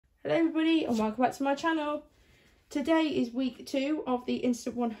Hello everybody and welcome back to my channel. Today is week 2 of the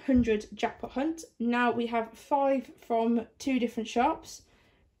Instant 100 jackpot hunt. Now we have 5 from 2 different shops,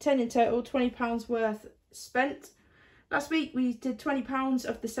 10 in total, £20 worth spent. Last week we did £20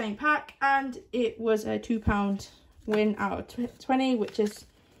 of the same pack and it was a £2 win out of 20, which is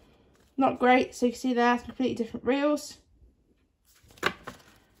not great. So you can see there, completely different reels.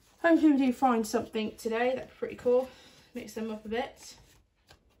 Hopefully we do find something today. That'd be pretty cool. Mix them up a bit.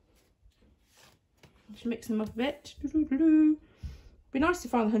 Just mix them up a bit. Be nice to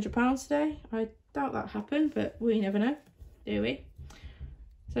find the £100 today. I doubt that'll happen, but we never know, do we?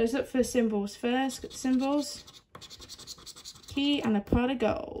 So let's look for the symbols first. Got the symbols. Key and a pot of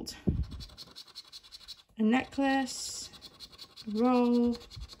gold. A necklace. A roll.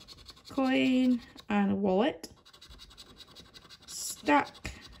 Coin and a wallet.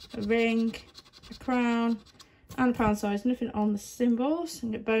 Stack. A ring. A crown. And a pound size. Nothing on the symbols.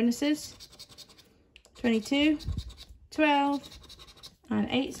 And get bonuses. 22, 12 and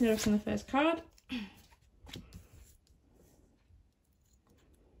 8, so that's on the first card.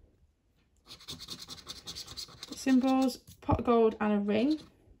 Symbols, pot of gold and a ring.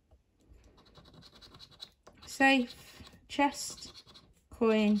 Safe, chest,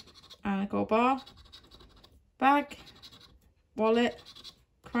 coin and a gold bar. Bag, wallet,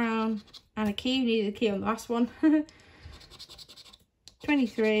 crown and a key. We needed a key on the last one.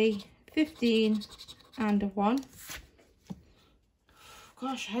 23, 15 and a 1.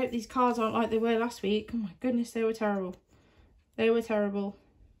 Gosh, I hope these cards aren't like they were last week. Oh my goodness, they were terrible. They were terrible.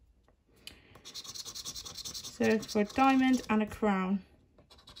 So for a diamond and a crown.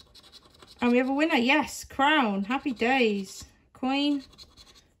 And we have a winner. Yes, crown. Happy days. Coin,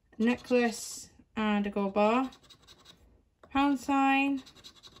 necklace and a gold bar. Pound sign.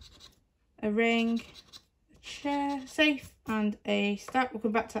 A ring. A chair. Safe. And a stack. We'll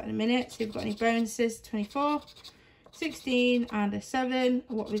come back to that in a minute. See if we've got any bonuses. 24, 16 and a 7.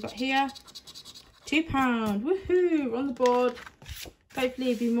 What have we got here? £2. Woohoo! We're on the board.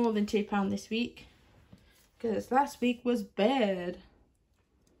 Hopefully it'll be more than £2 this week, because last week was bad.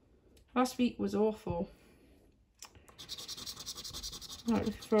 Last week was awful. Right,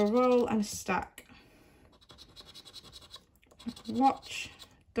 looking for a roll and a stack. Watch,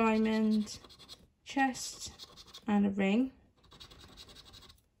 diamond, chest and a ring.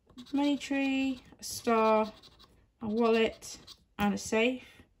 Money tree, a star, a wallet and a safe.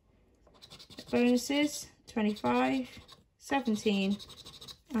 Bonuses 25, 17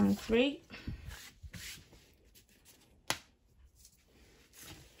 and 3.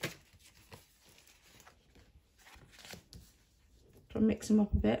 Try and mix them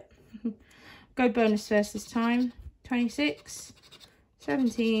up a bit. Go bonus first this time. 26,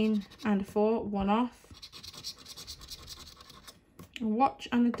 17 and a 4, 1 off. A watch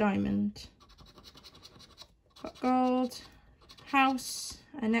and a diamond. Got gold, house,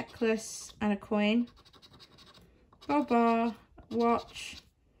 a necklace and a coin. Gold bar, watch.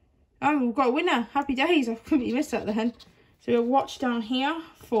 Oh, we've got a winner. Happy days. I completely missed that then. So a watch down here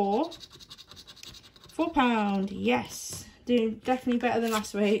for £4. Yes. Doing definitely better than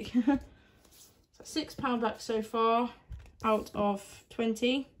last week. So £6 back so far out of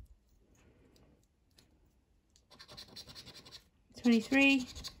 20. 23,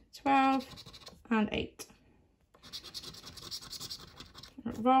 12 and 8.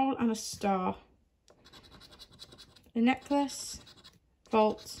 A roll and a star. A necklace,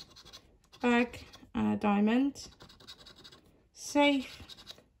 vault, bag and a diamond. Safe,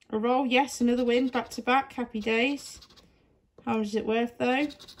 a roll, yes, another win, back to back, happy days. How much is it worth though?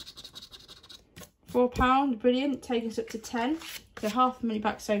 £4, brilliant, taking us up to 10. So half the money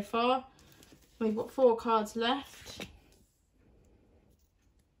back so far. We've got 4 cards left.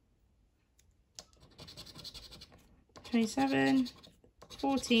 27,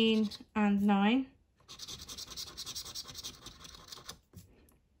 14 and 9.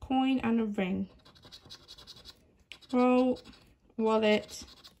 Coin and a ring. Roll, wallet,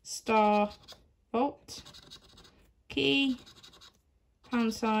 star, vault, key,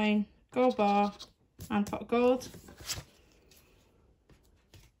 pound sign, gold bar and pot of gold.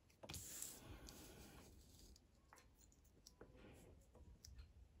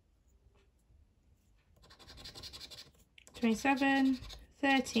 £27,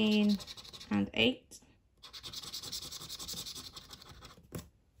 13 and 8.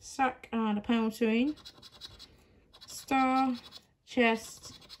 Sack and a pound sign. Star,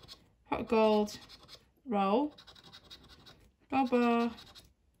 chest, pot of gold, roll, gold bar,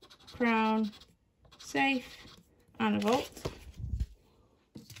 crown, safe and a vault.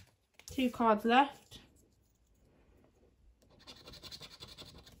 2 cards left.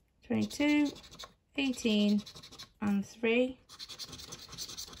 22, 18 and 3.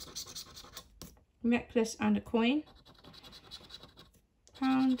 Necklace and a coin.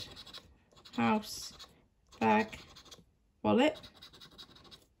 Pound, house, bag, wallet,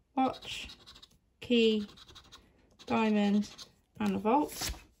 watch, key, diamond and a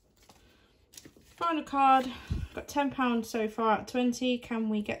vault. Final card. Got £10 so far at 20. Can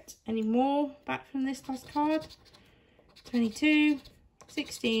we get any more back from this last card? 22,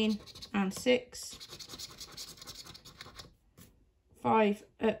 16 and 6. 5,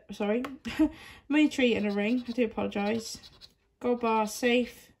 sorry, money tree and a ring, I do apologise. Gold bar,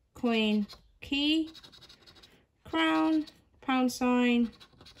 safe, coin, key, crown, pound sign,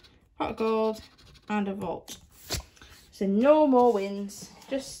 pot of gold and a vault. So no more wins,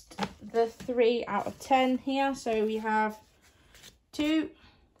 just the 3 out of 10 here. So we have 2,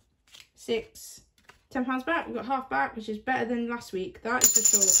 6, £10 back. We've got half back, which is better than last week, that is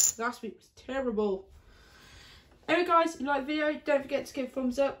for sure. Last week was terrible. Anyway guys, if you like the video, don't forget to give a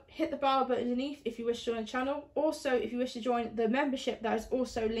thumbs up, hit the bell button underneath if you wish to join the channel. Also, if you wish to join the membership, that is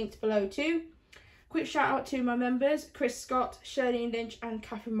also linked below too. Quick shout out to my members, Chris Scott, Shirley Lynch and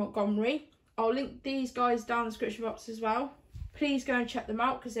Catherine Montgomery. I'll link these guys down in the description box as well. Please go and check them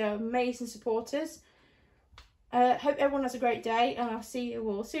out because they're amazing supporters. Hope everyone has a great day and I'll see you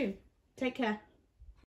all soon. Take care.